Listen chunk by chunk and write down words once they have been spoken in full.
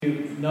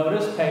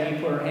noticed,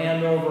 Peggy put her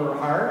hand over her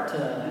heart.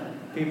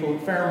 People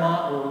at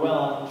Fairmont were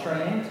well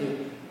trained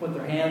to put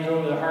their hands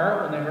over their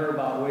heart when they heard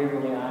about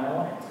Waverly,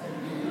 Iowa.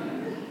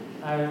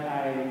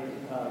 I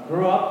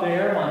grew up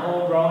there my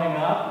whole growing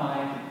up.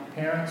 My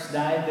parents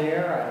died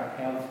there.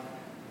 I have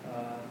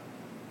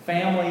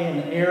family in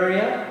the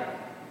area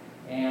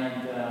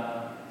and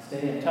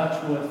stay in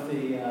touch with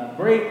the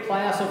great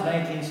class of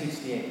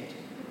 1968.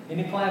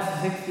 Any class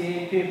of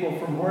 68 people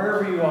from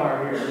wherever you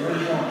are here?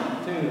 There's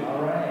one, two.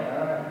 All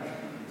right.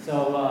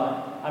 So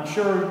I'm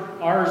sure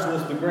ours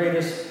was the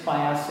greatest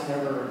class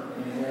ever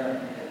in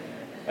there.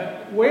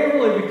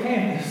 Waverly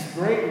became this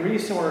great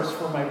resource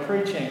for my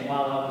preaching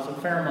while I was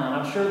at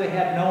Fairmont. I'm sure they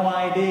had no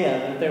idea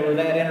that they were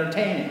that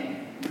entertaining.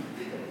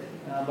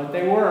 But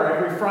they were.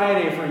 Every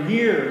Friday for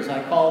years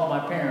I called my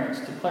parents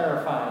to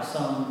clarify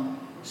some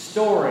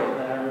story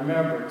that I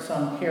remembered,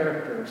 some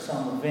character,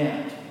 some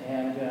event.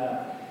 And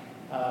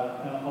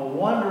a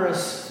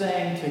wondrous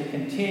thing to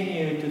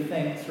continue to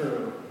think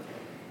through.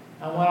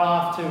 I went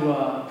off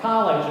to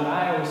college at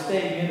Iowa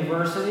State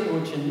University,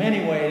 which in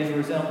many ways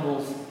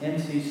resembles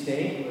NC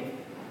State with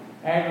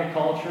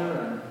agriculture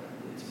and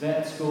its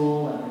vet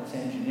school and its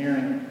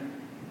engineering.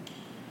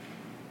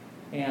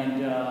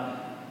 And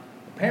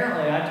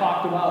apparently I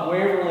talked about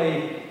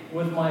Waverly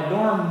with my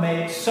dorm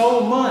mates so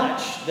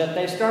much that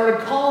they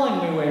started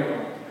calling me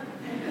Waverly.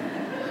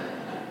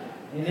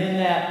 And in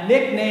that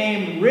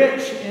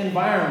nickname-rich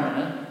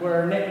environment,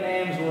 where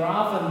nicknames were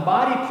often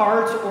body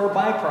parts or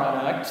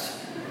byproducts,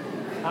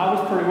 I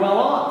was pretty well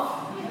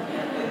off.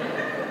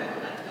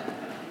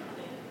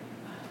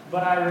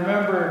 But I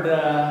remembered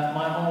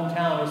my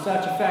hometown with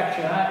such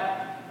affection.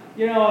 I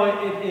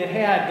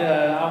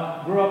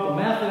grew up a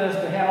Methodist.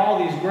 It had all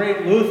these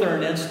great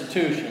Lutheran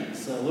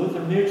institutions,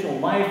 Lutheran Mutual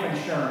Life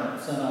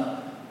Insurance, and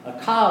a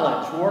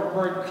college,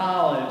 Wartburg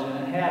College,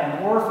 and it had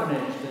an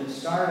orphanage that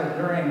started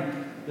during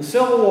the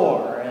Civil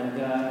War, and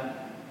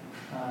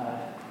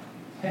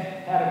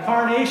had a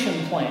carnation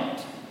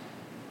plant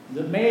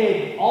that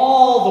made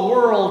all the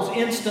world's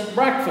instant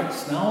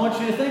breakfast. Now I want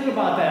you to think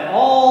about that.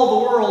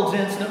 All the world's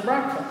instant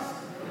breakfast.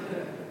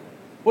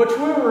 Which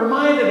we were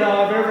reminded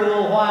of every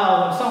little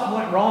while when something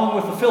went wrong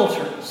with the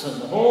filters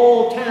and the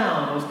whole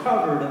town was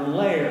covered in a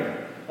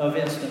layer of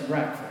instant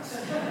breakfast.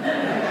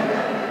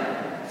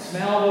 It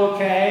smelled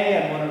okay,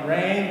 and when it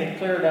rained, it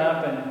cleared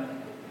up, and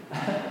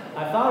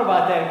I thought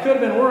about that. It could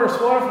have been worse.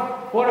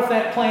 What if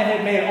that plant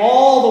had made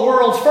all the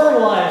world's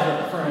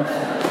fertilizer, for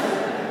instance?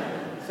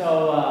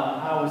 So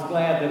I was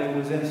glad that it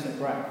was instant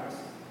breakfast.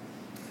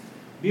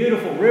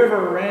 Beautiful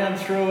river ran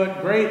through it,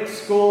 great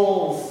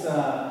schools,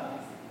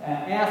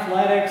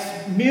 athletics,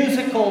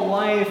 musical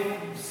life,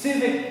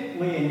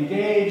 civically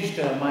engaged.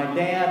 My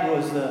dad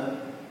was the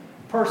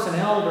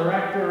personnel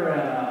director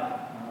at a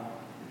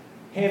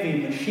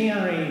heavy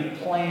machinery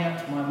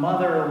plant. My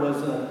mother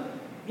was an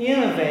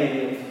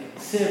innovative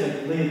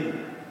civic leader.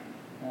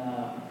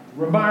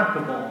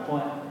 Remarkable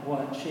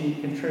what she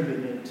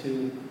contributed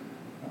to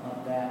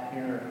that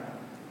era.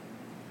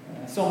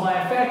 So my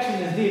affection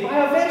is deep.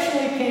 I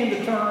eventually came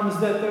to terms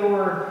that there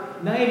were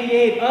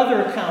 98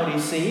 other county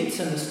seats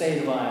in the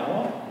state of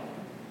Iowa,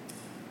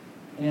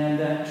 and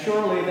that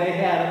surely they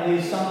had at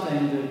least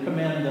something to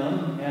commend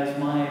them, as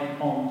my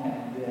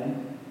hometown did.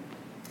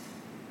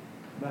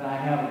 But I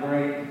have a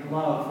great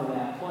love for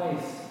that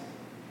place.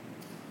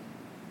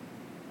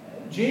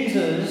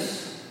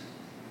 Jesus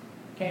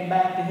came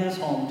back to his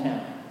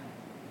hometown.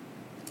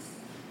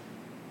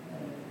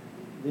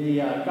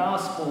 The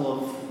Gospel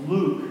of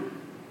Luke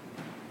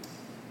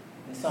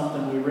is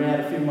something we read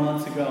a few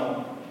months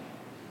ago.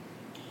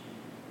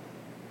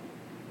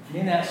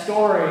 In that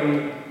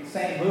story,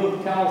 St.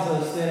 Luke tells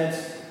us that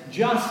it's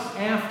just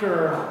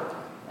after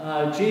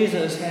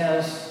Jesus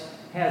has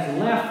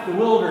left the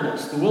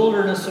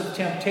wilderness of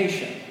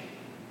temptation.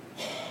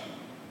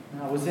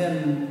 I was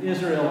in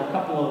Israel a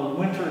couple of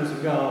winters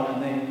ago,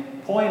 and they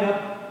point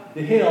up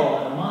the hill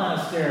at a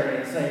monastery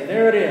and say,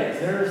 there it is,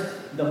 there's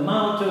the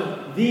mount of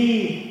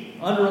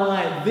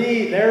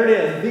there it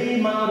is, the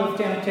mount of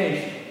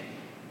temptation.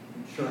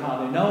 I'm not sure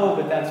how they know,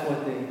 but that's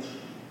what they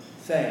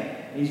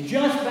say. He's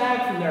just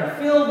back from there,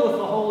 filled with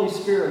the Holy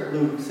Spirit,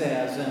 Luke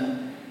says,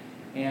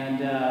 and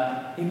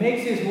he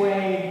makes his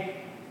way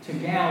to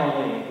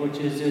Galilee, which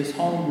is his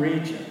home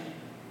region.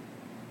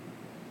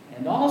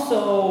 And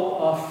also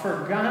a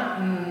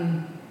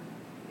forgotten,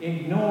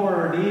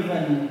 ignored,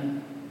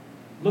 even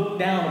looked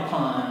down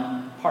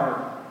upon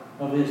part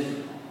of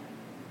Israel.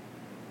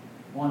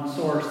 One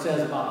source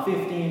says about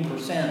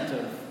 15%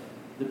 of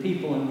the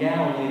people in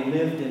Galilee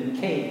lived in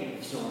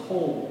caves or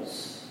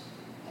holes.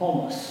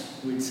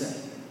 Homeless, we'd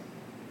say.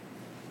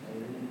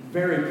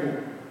 Very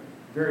poor.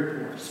 Very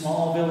poor.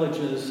 Small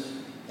villages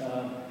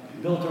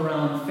built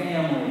around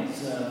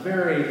families.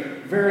 Very,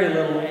 very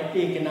little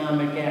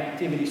economic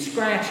activity.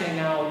 Scratching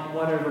out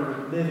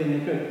whatever living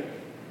they could.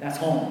 That's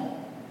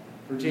home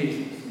for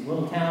Jesus. The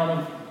little town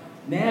of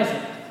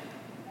Nazareth.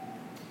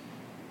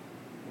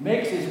 He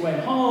makes his way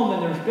home,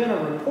 and there's been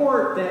a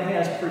report that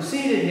has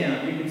preceded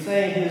him. You could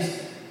say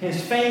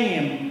his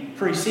fame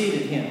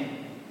preceded him.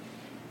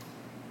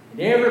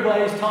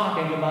 Everybody's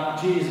talking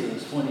about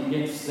Jesus when he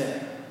gets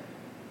there.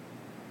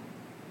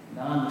 And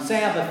on the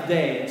Sabbath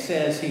day, it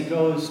says he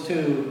goes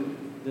to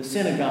the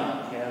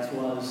synagogue, as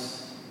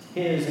was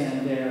his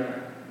and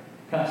their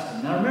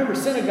custom. Now remember,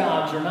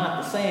 synagogues are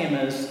not the same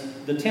as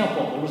the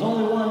temple. There was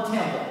only one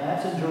temple.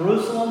 That's in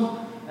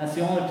Jerusalem. That's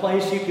the only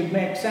place you could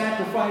make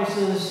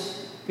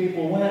sacrifices.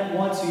 People went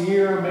once a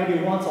year,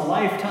 maybe once a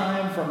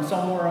lifetime from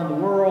somewhere in the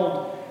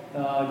world.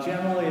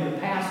 Generally, the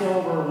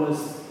Passover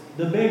was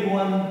the big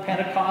one.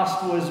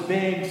 Pentecost was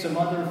big. Some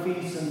other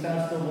feasts and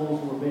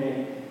festivals were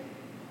big.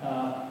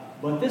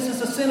 But this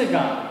is a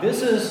synagogue.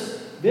 This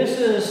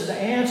is the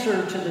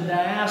answer to the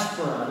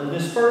diaspora, the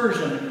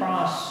dispersion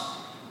across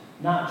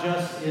not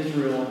just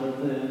Israel, but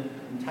the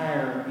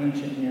entire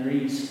ancient Near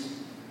East.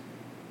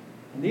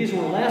 And these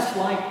were less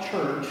like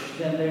church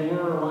than they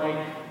were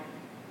like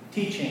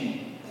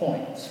teaching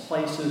points,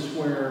 places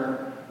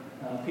where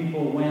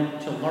people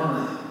went to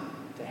learn,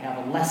 to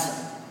have a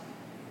lesson.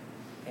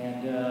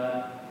 And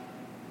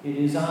it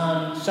is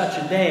on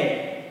such a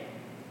day.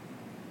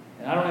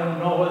 And I don't even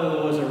know whether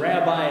there was a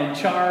rabbi in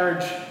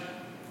charge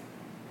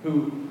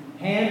who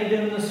handed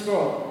him the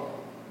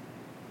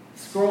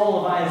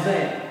scroll of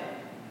Isaiah.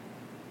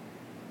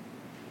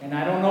 And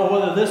I don't know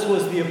whether this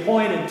was the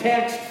appointed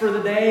text for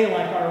the day,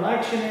 like our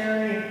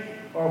lectionary,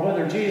 or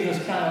whether Jesus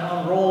kind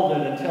of unrolled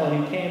it until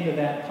he came to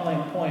that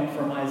point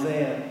from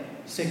Isaiah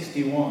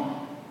 61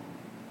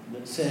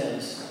 that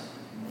says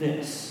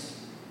this: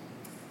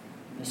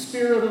 "The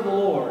Spirit of the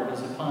Lord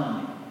is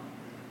upon me,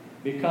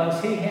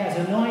 because he has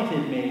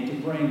anointed me to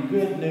bring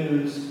good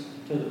news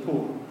to the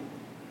poor.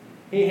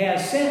 He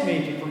has sent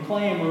me to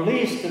proclaim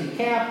release to the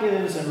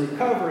captives and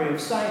recovery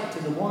of sight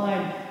to the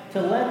blind, to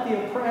let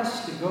the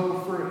oppressed to go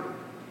free,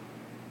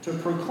 to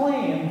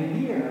proclaim the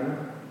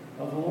year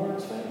of the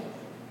Lord's favor."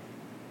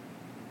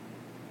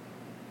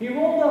 He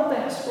rolled up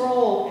that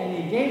scroll and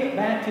he gave it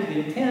back to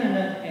the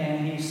attendant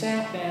and he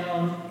sat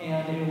down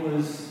and it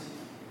was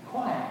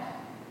quiet.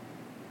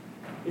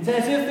 It's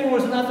as if there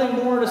was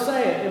nothing more to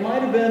say. It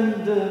might have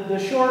been the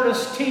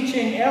shortest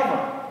teaching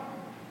ever.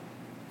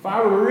 If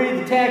I were to read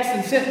the text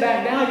and sit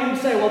back down, you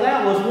could say, well,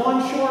 that was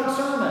one short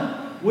sermon.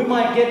 We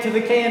might get to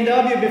the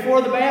K&W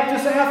before the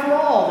Baptists after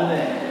all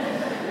today.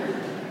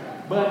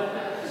 But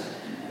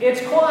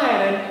it's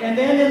quiet, and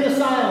then in the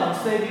silence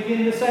they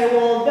begin to say,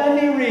 well, doesn't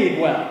he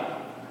read well?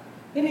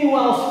 Isn't he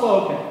well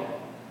spoken?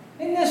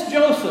 Isn't this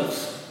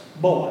Joseph's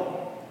boy?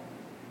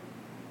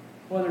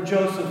 Whether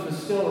Joseph is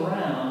still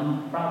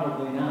around,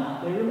 probably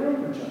not. They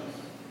remember Joseph.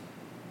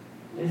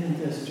 Isn't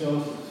this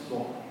Joseph's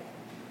boy?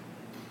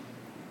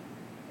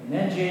 And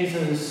then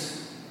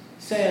Jesus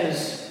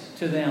says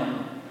to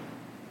them,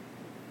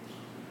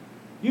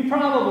 you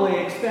probably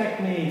expect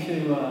me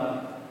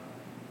to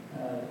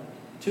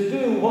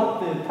do what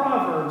the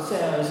proverb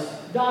says,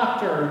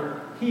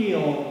 doctor,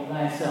 heal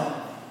thyself.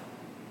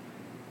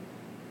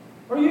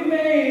 Or you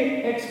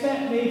may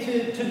expect me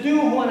to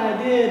do what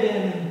I did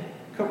in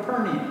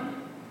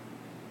Capernaum.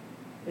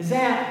 Is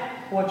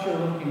that what you're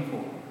looking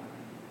for?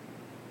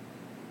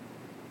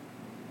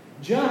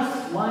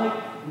 Just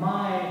like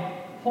my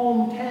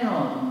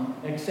hometown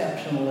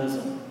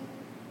exceptionalism.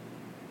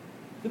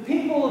 The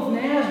people of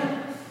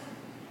Nazareth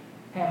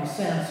have a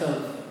sense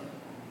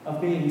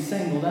of being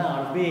singled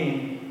out, of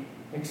being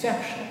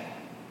exceptional.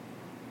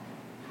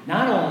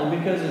 Not only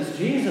because it's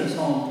Jesus'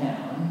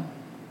 hometown,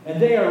 and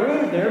they are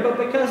rooted there, but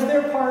because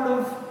they're part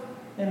of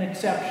an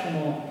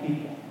exceptional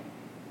people,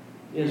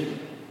 Israel.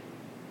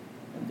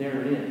 And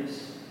there it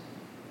is.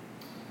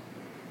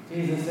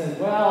 Jesus says,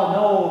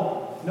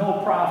 well,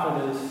 no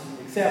prophet is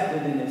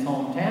accepted in his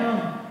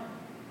hometown.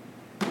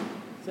 He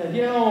said,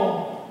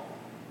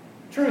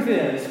 truth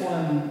is,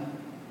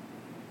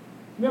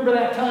 remember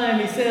that time,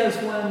 he says,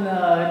 when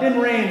it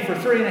didn't rain for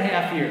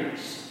 3.5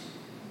 years.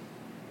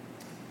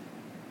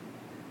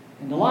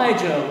 And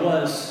Elijah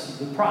was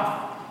the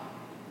prophet.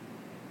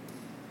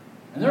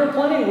 And there were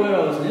plenty of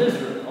widows in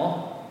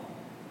Israel,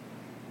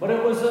 but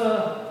it was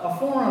a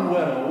foreign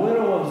widow, a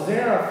widow of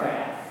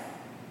Zarephath,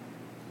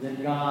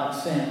 that God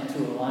sent to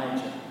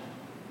Elijah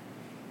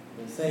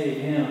to save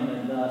him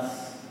and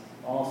thus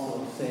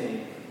also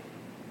save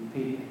the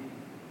people.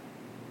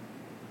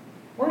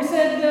 Where he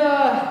said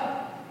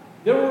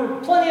there were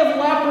plenty of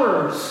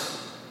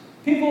lepers,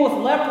 people with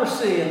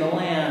leprosy in the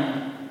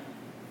land,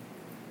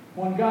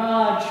 when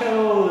God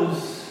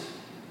chose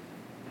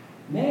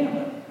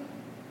Naaman,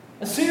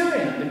 a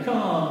Syrian, to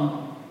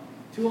come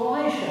to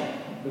Elisha,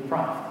 the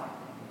prophet,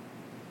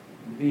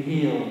 and be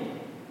healed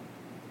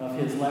of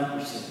his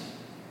leprosy.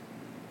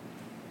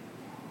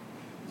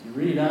 As you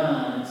read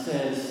on, it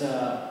says,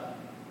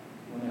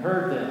 when they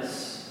heard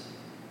this,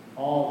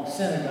 all the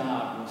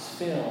synagogue was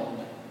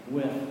filled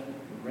with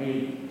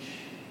rage.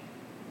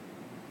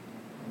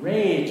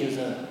 Rage is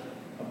a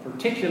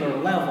particular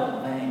level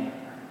of anger.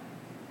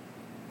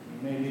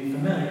 You may be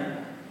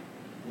familiar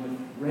with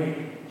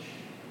rage.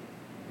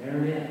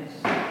 There it is.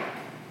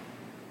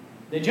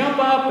 They jump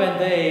up and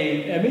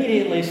they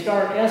immediately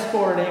start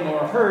escorting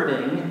or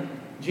herding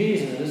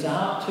Jesus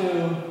out to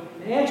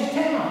the edge of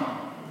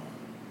town.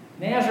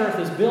 Nazareth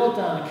built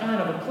on a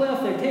kind of a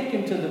cliff. They take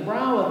him to the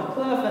brow of the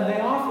cliff and they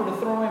offer to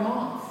throw him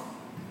off.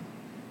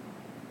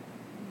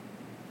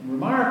 And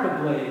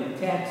remarkably, the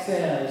text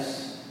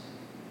says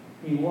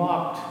he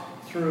walked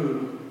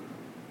through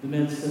the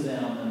midst of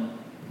them and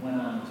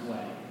went on his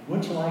way.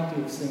 Wouldn't you like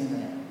to have seen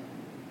that?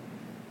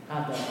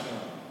 How'd that go?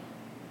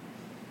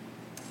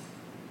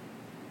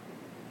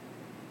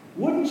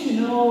 Wouldn't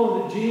you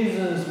know that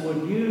Jesus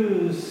would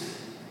use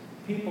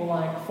people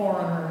like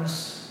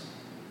foreigners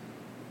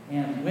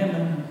and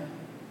women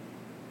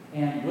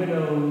and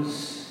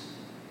widows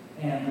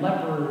and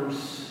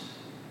lepers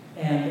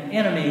and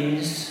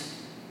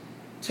enemies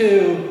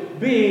to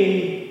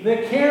be the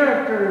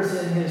characters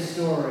in his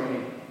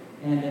story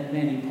and at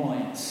many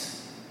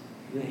points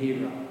the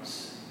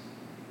heroes?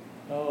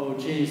 Oh,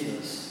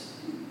 Jesus,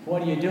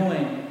 what are you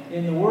doing?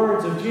 In the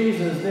words of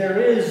Jesus,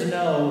 there is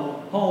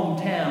no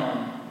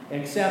hometown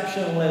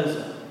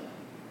exceptionalism.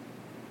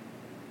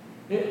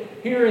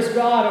 Here is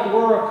God at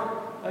work.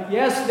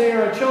 Yes, they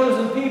are a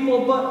chosen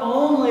people, but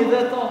only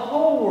that the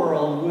whole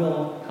world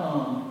will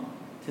come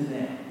to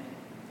them.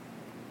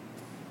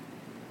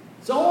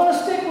 So I want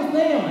to stick with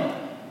Naaman.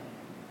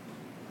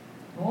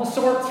 I want to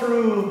sort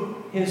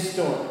through his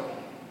story.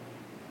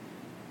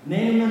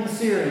 Naaman the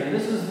Syrian.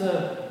 This is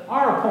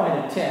our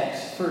appointed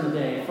text for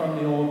today from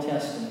the Old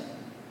Testament.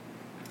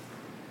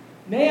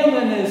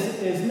 Naaman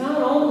is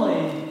not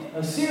only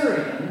a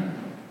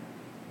Syrian,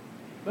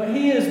 but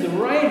he is the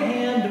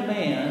right-hand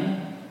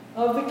man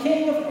of the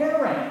king of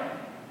Aram.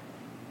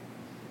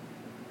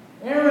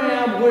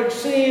 Aram, which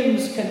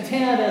seems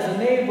content as a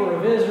neighbor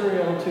of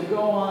Israel to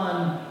go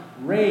on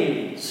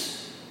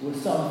raids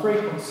with some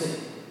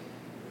frequency.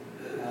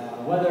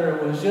 Whether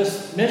it was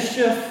just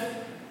mischief,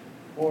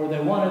 or they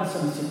wanted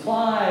some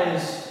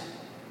supplies,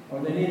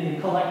 or they needed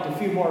to collect a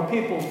few more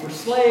people for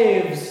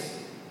slaves,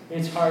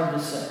 it's hard to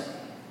say.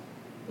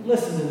 But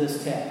listen to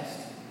this text.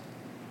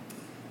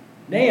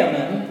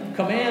 Naaman,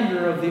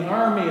 commander of the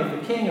army of the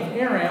king of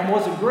Aram,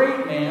 was a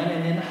great man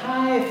and in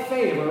high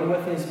favor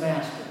with his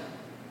master,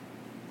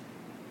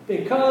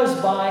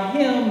 because by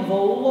him the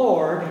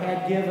Lord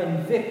had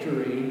given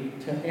victory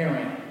to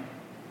Aram.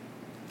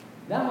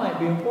 That might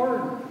be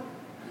important.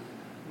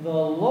 The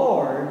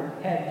Lord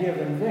had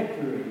given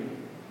victory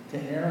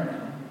to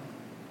Aram.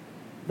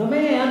 The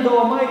man, though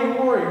a mighty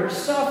warrior,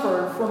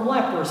 suffered from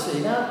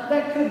leprosy. Now,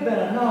 that could have been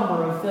a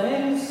number of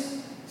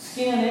things.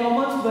 Skin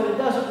ailments, but it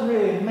doesn't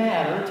really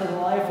matter to the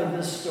life of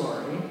this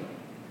story.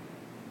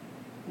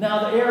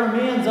 Now, the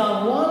Arameans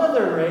on one of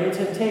their raids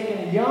had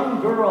taken a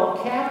young girl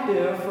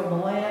captive from the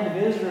land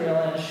of Israel,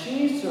 and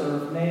she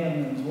served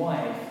Naaman's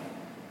wife,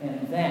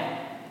 and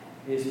that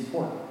is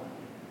important.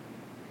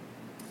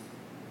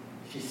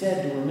 She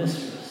said to her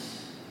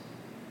mistress,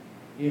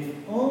 "If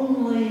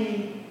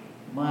only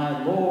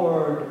my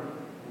Lord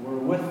were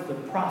with the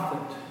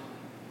prophet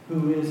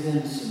who is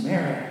in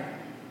Samaria,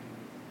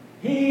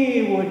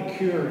 he would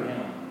cure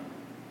him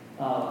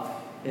of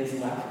his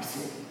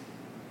leprosy."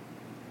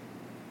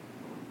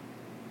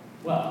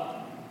 Well,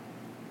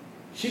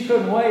 she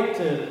couldn't wait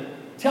to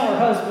tell her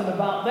husband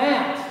about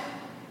that.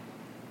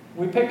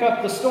 We pick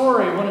up the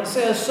story when it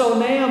says, "So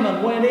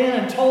Naaman went in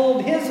and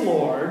told his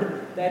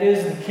lord," that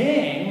is the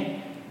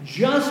king,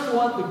 "just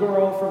what the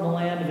girl from the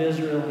land of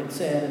Israel had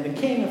said. And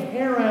the king of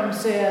Aram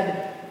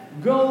said,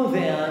 'Go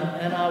then,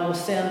 and I will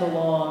send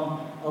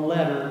along a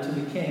letter to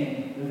the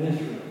king of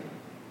Israel.'"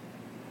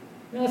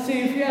 Now,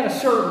 see, if you're at a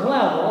certain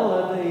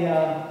level,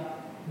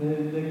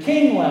 the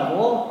king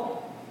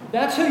level,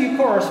 that's who you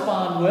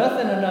correspond with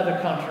in another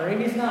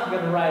country. He's not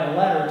going to write a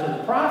letter to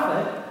the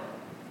prophet.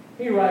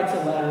 He writes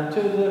a letter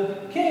to the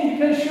king,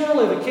 because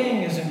surely the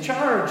king is in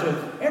charge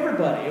of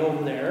everybody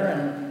over there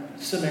in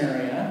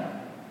Samaria,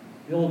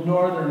 the old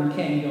northern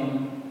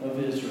kingdom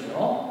of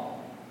Israel.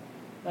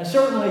 Now,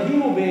 certainly he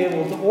will be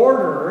able to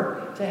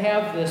order to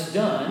have this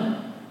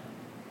done.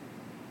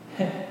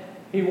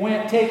 He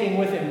went, taking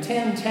with him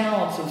 10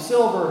 talents of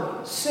silver,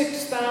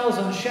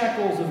 6,000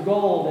 shekels of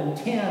gold, and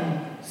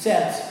 10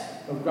 sets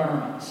of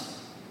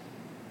garments.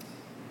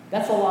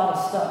 That's a lot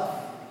of stuff.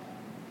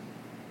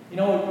 You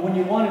know, when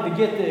you wanted to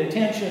get the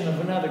attention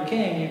of another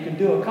king, you could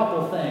do a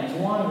couple things.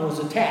 One was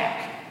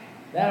attack.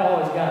 That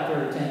always got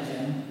their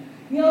attention.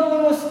 The other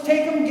one was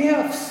take them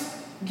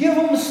gifts. Give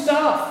them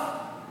stuff.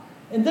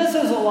 And this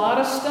is a lot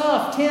of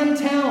stuff. 10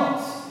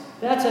 talents.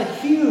 That's a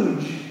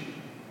huge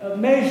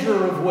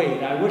measure of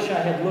weight. I wish I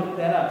had looked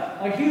that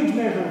up. A huge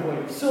measure of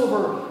weight.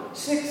 Silver,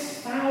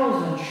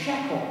 6,000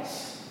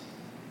 shekels.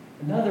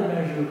 Another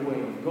measure of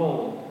weight of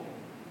gold.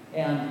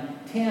 And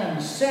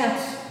 10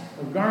 sets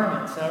of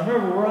garments. Now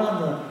remember,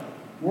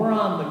 we're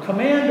on the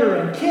commander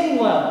and king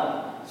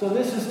level. So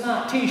this is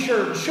not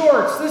t-shirt and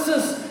shorts. This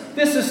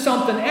is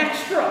something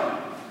extra.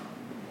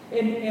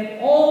 And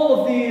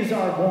all of these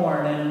are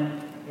born.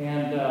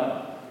 And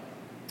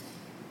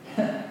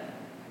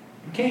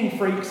the king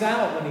freaks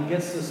out when he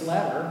gets this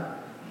letter.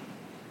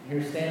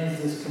 Here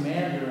stands this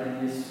commander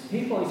and his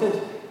people. He says,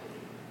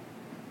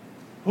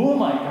 "Who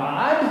am I,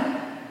 God,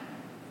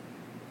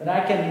 that I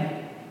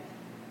can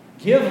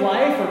give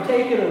life or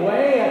take it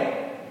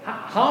away?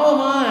 how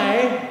am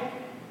I,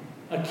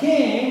 a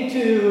king,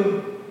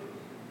 to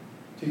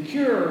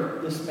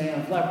cure this man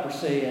of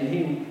leprosy? And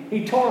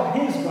he tore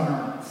his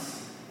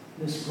garments.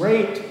 This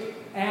great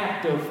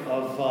act of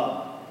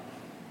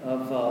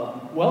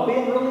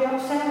being really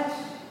upset.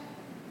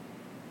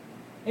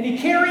 And he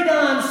carried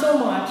on so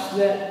much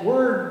that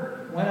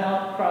word went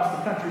out across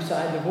the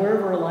countryside to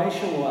wherever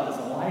Elisha was.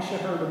 Elisha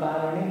heard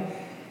about it, and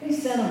he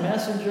sent a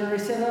messenger. He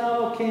said,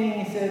 "Oh, king,"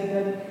 he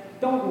said,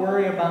 "don't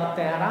worry about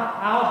that.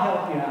 I'll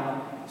help you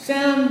out.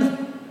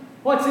 Send,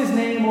 what's his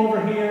name over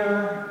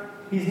here?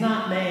 He's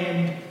not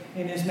named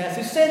in his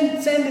message.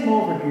 Send him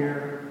over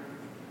here,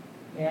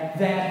 and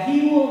that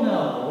he will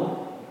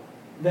know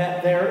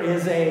that there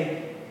is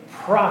a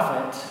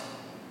prophet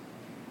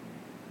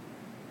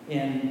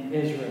in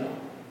Israel."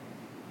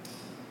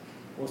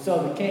 Well,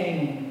 so the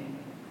king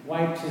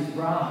wiped his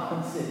brow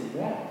and said,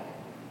 "Yeah."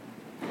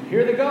 And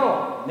here they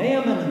go.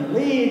 Naaman in the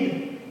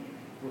lead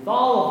with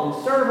all of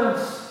his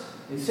servants.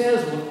 It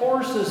says with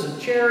horses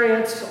and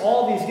chariots,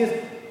 all these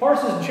gifts.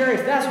 Horses and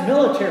chariots, that's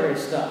military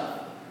stuff.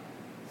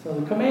 So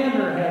the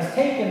commander has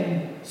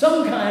taken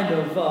some kind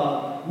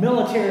of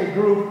military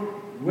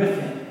group with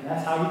him.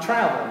 That's how you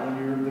travel when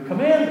you're the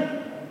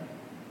commander.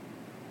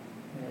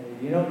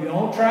 You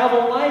don't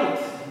travel light.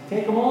 You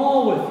take them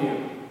all with you.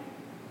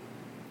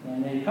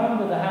 And they come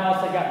to the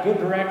house. They got good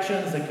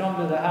directions. They come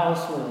to the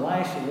house where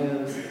Elisha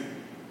lives.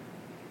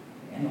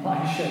 And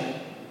Elisha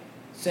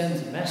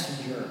sends a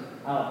messenger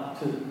out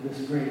to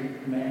this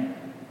great commander.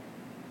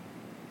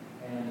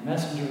 And the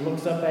messenger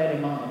looks up at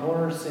him on the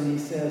horse and he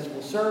says,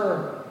 "Well,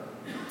 sir,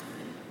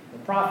 the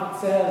prophet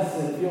says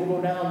that if you'll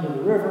go down to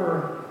the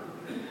river,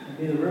 it'll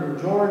be the River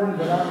Jordan,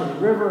 go down to the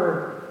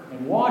river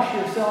and wash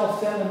yourself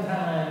 7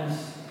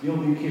 times, you'll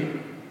be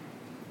cured."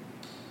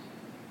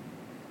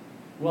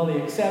 Well,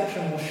 the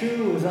exceptional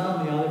shoe is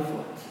on the other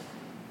foot.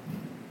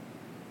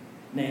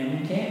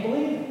 Naaman can't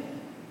believe it.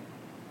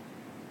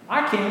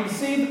 I came to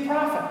see the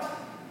prophet.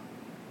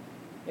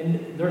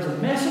 And there's a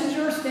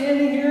messenger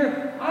standing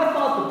here. I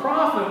thought the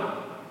prophet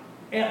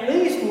at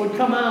least would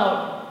come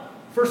out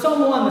for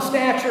someone the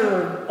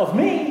stature of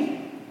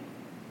me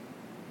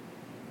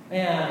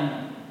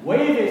and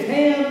wave his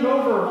hand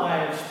over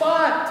my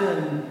spot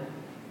and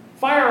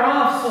fire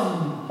off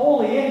some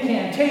holy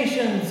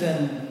incantations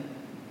and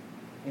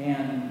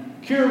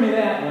cure me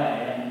that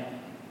way. And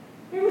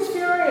he was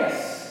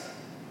furious.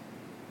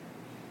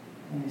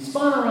 And he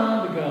spun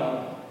around to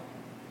go,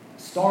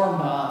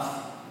 stormed off.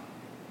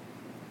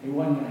 He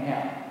wasn't going to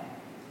have it.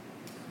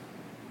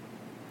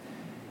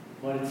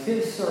 But it's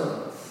his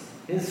servants,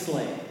 his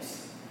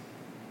slaves,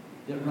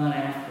 that run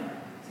after him.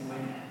 Say, "Wait a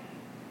minute.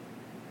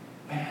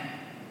 Wait a minute.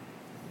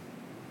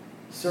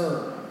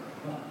 Sir,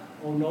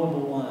 O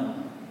noble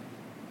one,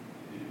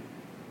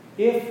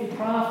 if the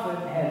prophet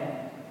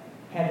had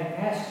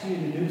asked you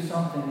to do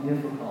something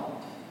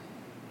difficult,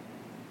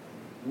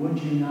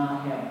 would you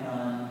not have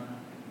done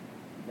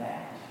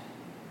that?"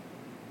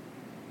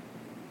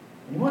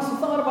 And you must have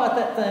thought about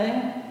that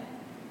thing,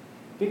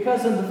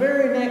 because in the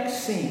very next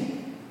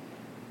scene,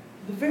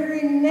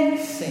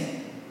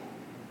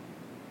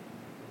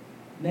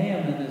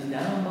 Naaman is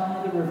down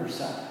by the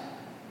riverside,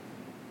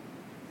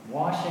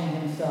 washing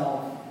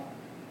himself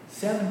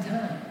 7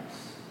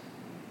 times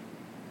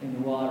in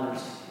the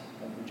waters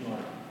of the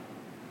Jordan.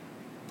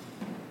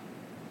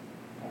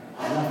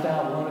 I left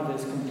out one of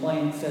his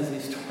complaints as he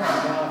stormed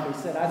off. He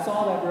said, "I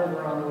saw that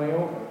river on the way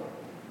over.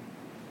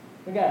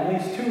 We got at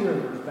least 2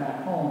 rivers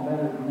back home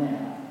better than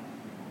that.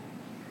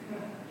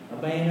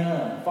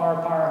 Abana and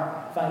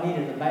Farpar. If I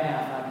needed a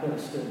bath, I could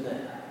have stood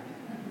there."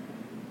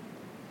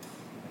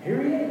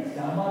 Here he is,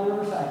 down by the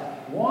riverside,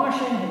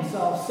 washing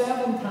himself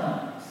 7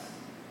 times.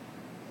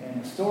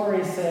 And the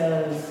story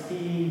says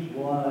he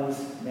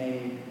was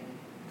made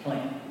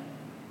clean.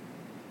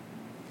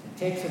 It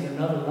takes it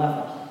another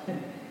level.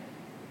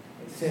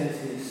 It says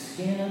his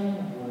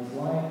skin was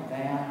like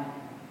that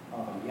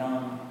of a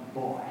young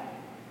boy.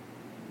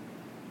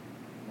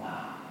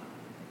 Wow.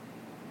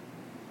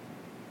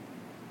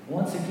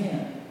 Once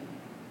again,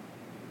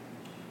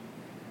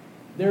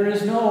 there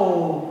is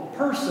no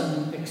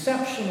person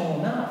exceptional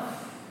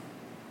enough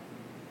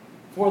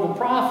for the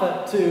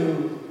prophet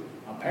to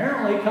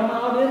apparently come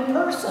out in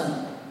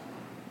person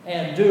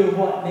and do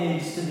what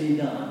needs to be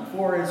done,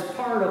 for it's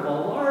part of a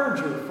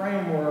larger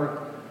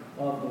framework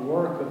of the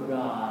work of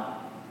God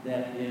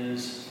that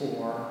is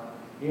for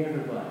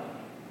everybody.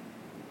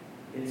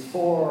 It's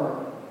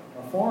for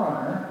a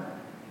foreigner.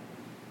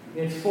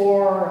 It's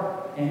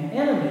for an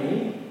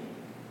enemy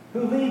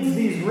who leads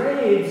these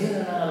raids in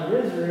and out of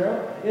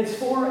Israel. It's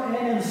for an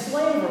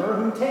enslaver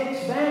who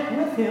takes back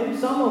with him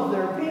some of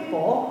their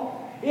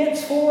people.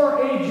 It's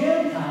for a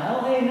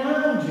Gentile, a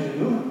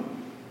non-Jew.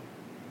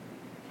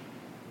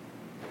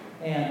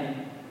 And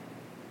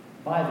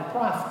by the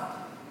prophet,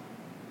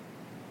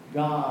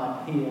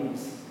 God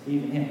heals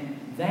even him.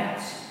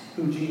 That's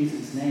who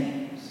Jesus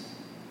names.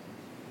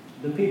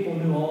 The people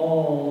knew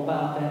all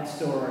about that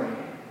story,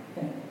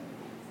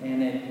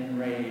 and it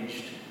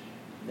enraged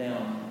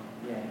them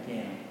yet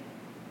again.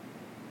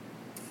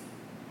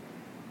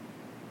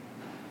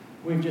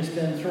 We've just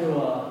been through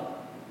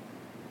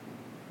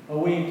a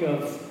week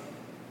of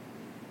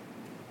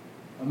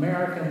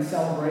American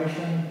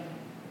celebration,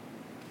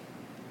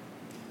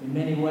 in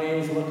many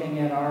ways looking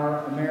at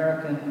our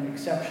American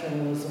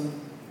exceptionalism.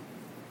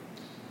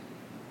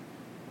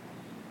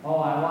 Oh,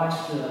 I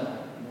watched the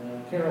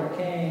Carole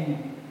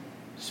King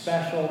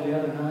special the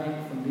other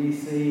night from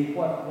D.C.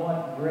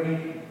 What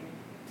great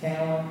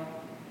talent.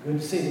 Good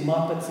to see the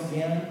Muppets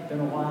again. Been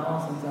a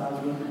while since I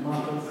was with the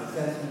Muppets,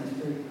 Sesame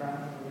Street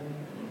crowd.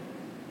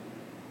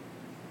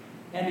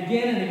 And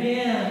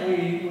again,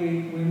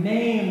 we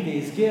name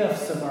these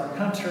gifts of our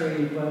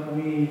country, but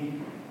we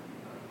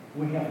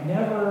have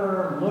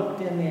never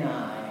looked in the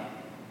eye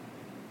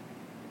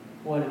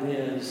what it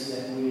is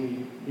that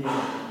we did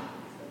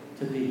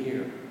to be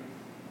here.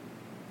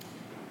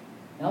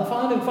 Now, the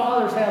Founding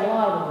Fathers had a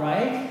lot of it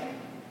right.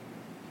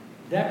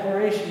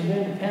 Declaration of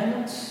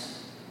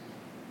Independence,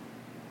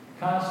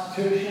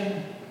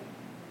 Constitution,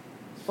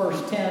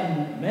 first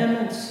 10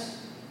 amendments,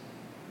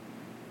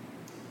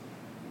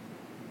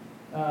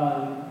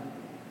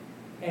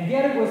 and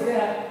yet it was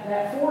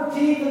that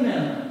 14th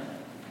Amendment,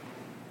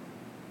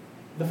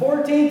 the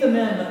 14th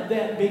Amendment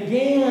that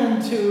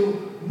began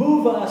to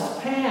move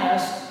us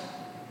past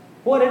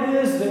what it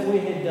is that we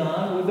had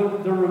done with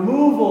the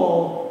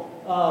removal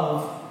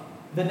of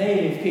the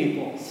native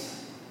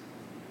peoples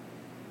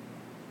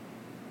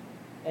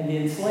and the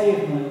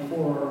enslavement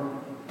for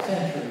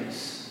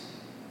centuries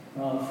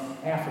of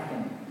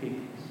African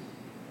peoples.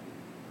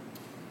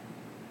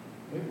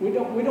 We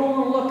don't want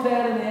to look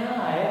that in the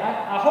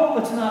eye. I hope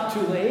it's not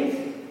too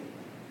late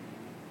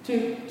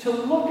to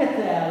look at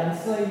that and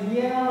say,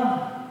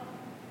 yeah,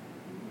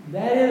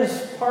 that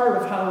is part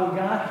of how we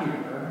got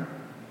here,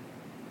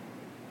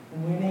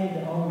 and we need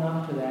to own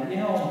up to that. You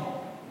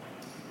know,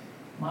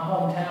 my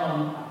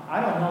hometown,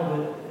 I don't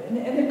know that, and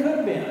it could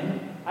have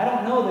been, I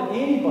don't know that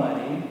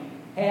anybody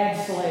had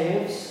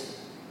slaves.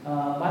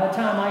 By the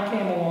time I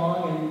came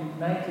along in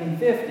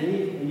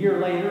 1950, a year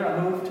later,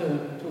 I moved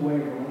to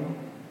Waverly.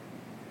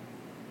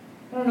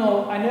 I don't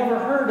know, I never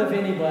heard of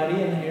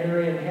anybody in the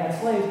area that had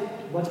slaves,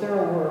 but there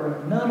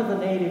were none of the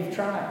native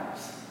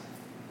tribes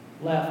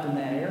left in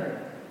that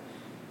area.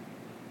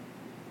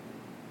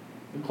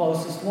 The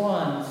closest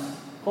one,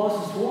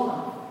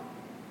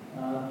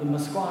 the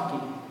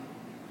Meskwaki,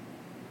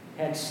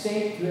 had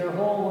staked their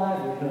whole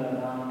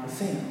livelihood on a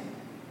casino.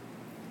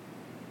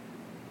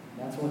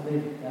 That's what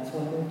they've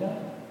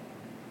done.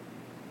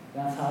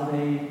 That's how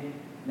they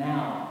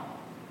now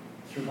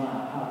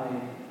survive, how they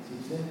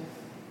subsist.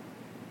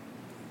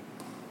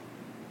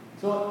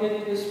 So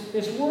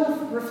it's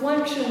worth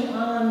reflection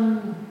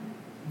on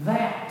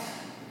that,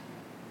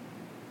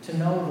 to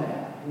know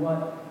that,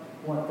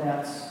 what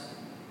that's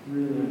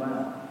really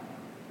about.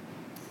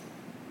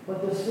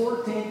 But this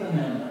 14th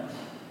Amendment,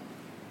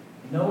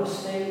 no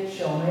state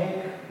shall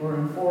make or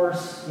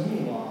enforce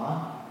any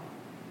law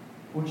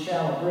which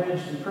shall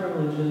abridge the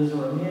privileges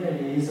or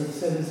immunities of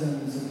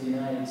citizens of the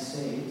United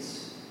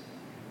States,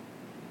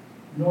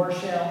 nor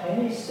shall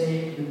any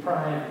state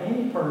deprive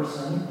any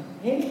person,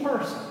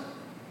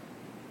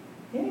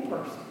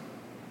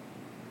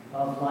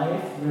 of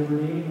life,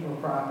 liberty, or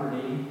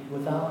property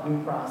without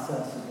due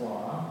process of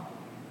law,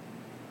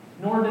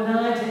 nor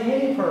deny to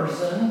any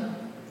person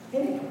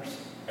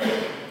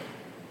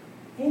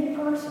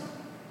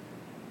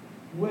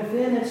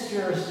within its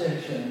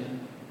jurisdiction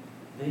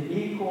the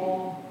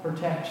equal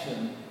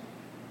protection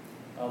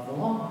of the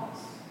laws.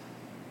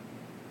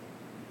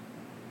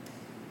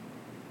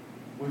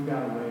 We've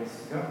got a ways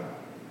to go.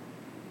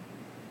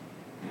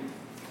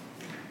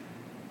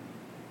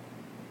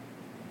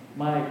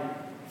 My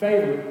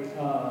favorite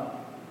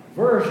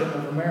version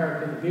of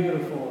America the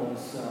Beautiful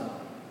is the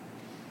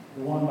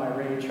one by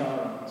Ray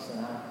Charles.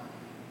 And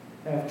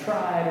I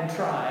have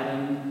tried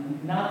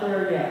and not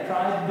there yet,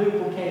 tried to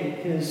duplicate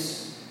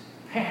his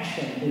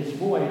passion, his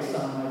voice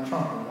on my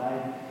trumpet.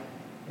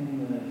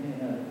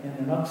 In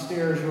an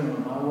upstairs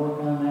room, I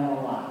work on that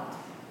a lot.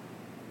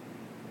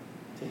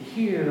 To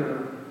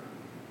hear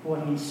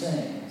what he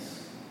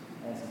sings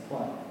as a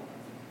play.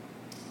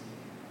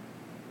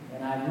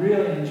 And I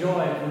really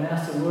enjoyed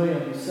Vanessa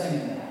Williams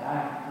singing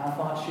that. I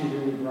thought she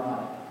really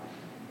brought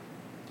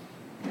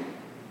it.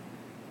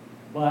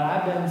 But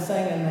I've been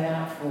singing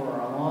that for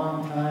a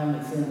long time.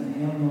 It's in the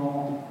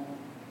hymnal.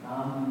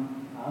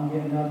 I'm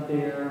getting up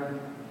there.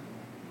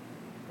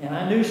 And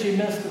I knew she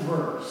missed a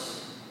verse.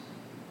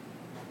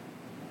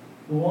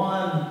 The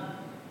one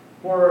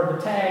where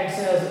the tag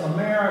says,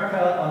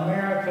 America,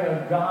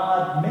 America,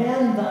 God,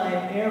 mend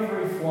thine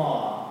every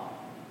flaw.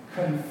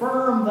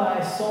 Confirm thy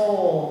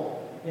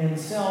soul in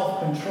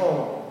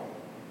self-control,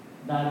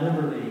 thy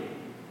liberty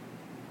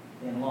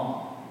in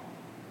law.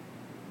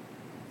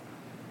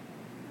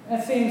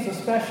 That seems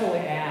especially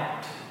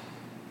apt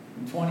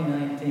in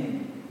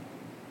 2019.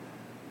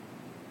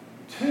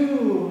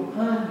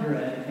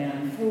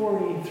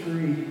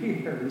 243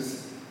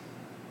 years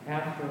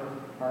after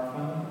our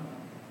founding.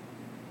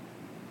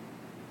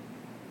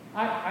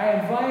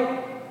 I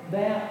invite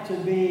that to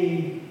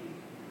be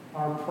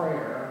our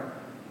prayer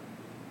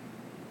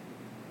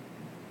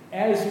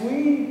as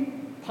we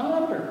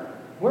ponder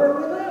where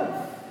we live,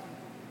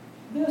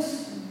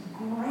 this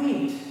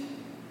great,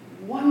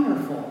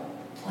 wonderful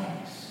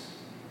place.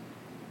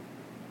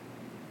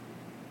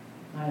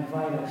 I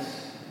invite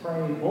us to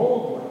pray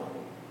boldly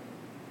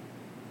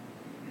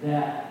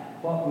that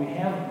what we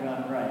haven't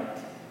got right,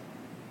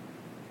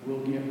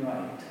 we'll get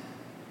right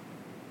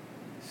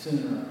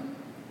sooner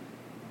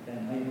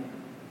than later.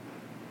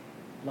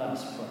 Let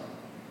us pray.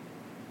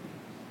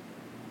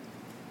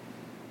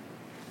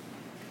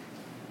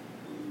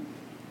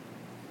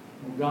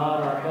 Oh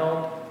God, our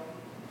help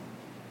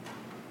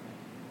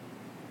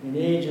in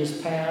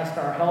ages past,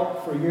 our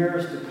help for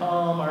years to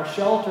come, our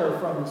shelter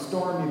from the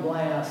stormy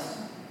blasts,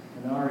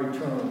 and our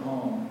eternal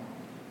home.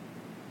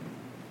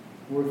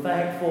 We're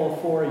thankful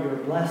for your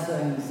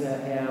blessings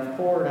that have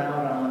poured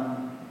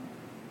out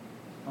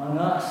on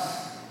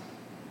us,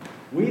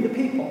 we the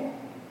people,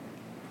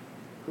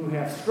 who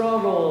have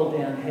struggled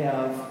and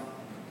have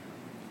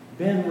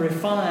been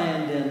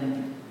refined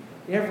in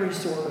every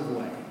sort of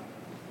way.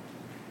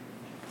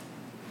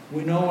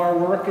 We know our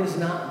work is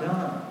not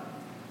done.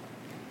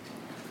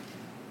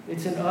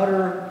 It's an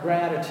utter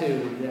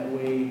gratitude that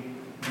we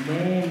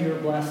name your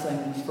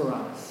blessings for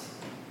us.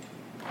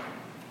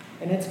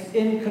 And it's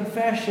in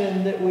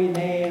confession that we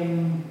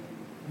name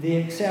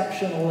the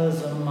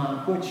exceptionalism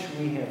on which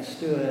we have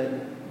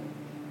stood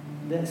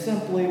that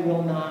simply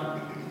will not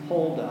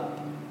hold up.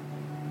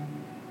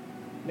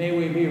 May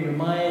we be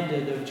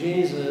reminded of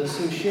Jesus,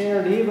 who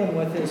shared even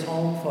with his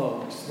home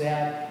folks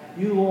that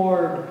you,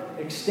 Lord,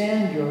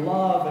 extend your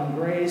love and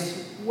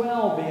grace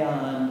well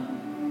beyond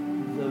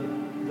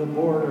the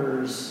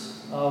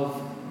borders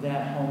of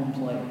that home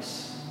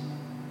place.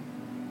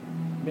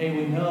 May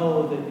we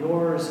know that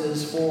your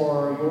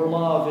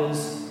love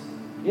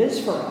is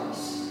for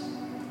us,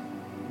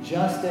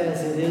 just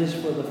as it is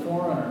for the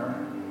foreigner,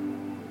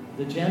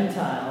 the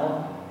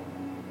Gentile,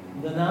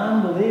 the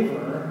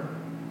non-believer,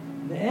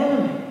 the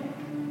enemy,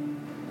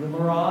 the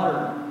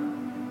marauder,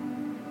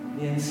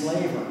 the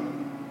enslaver,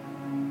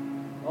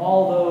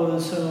 all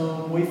those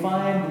whom we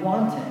find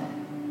wanting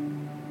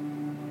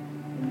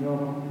in their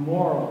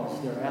morals,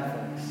 their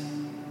ethics.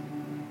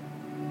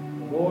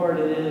 Lord,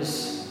 it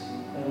is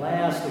at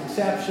last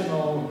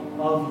exceptional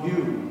of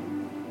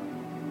you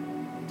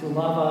to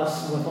love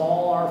us with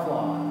all our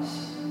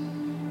flaws.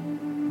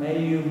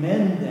 May you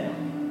mend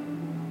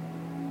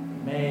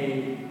them.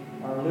 May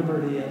our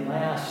liberty at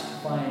last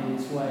find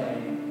its way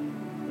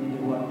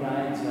into what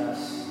guides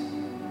us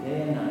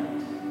day and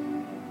night.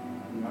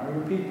 We are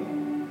your people.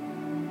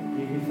 We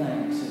give you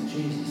thanks in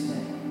Jesus'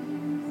 name.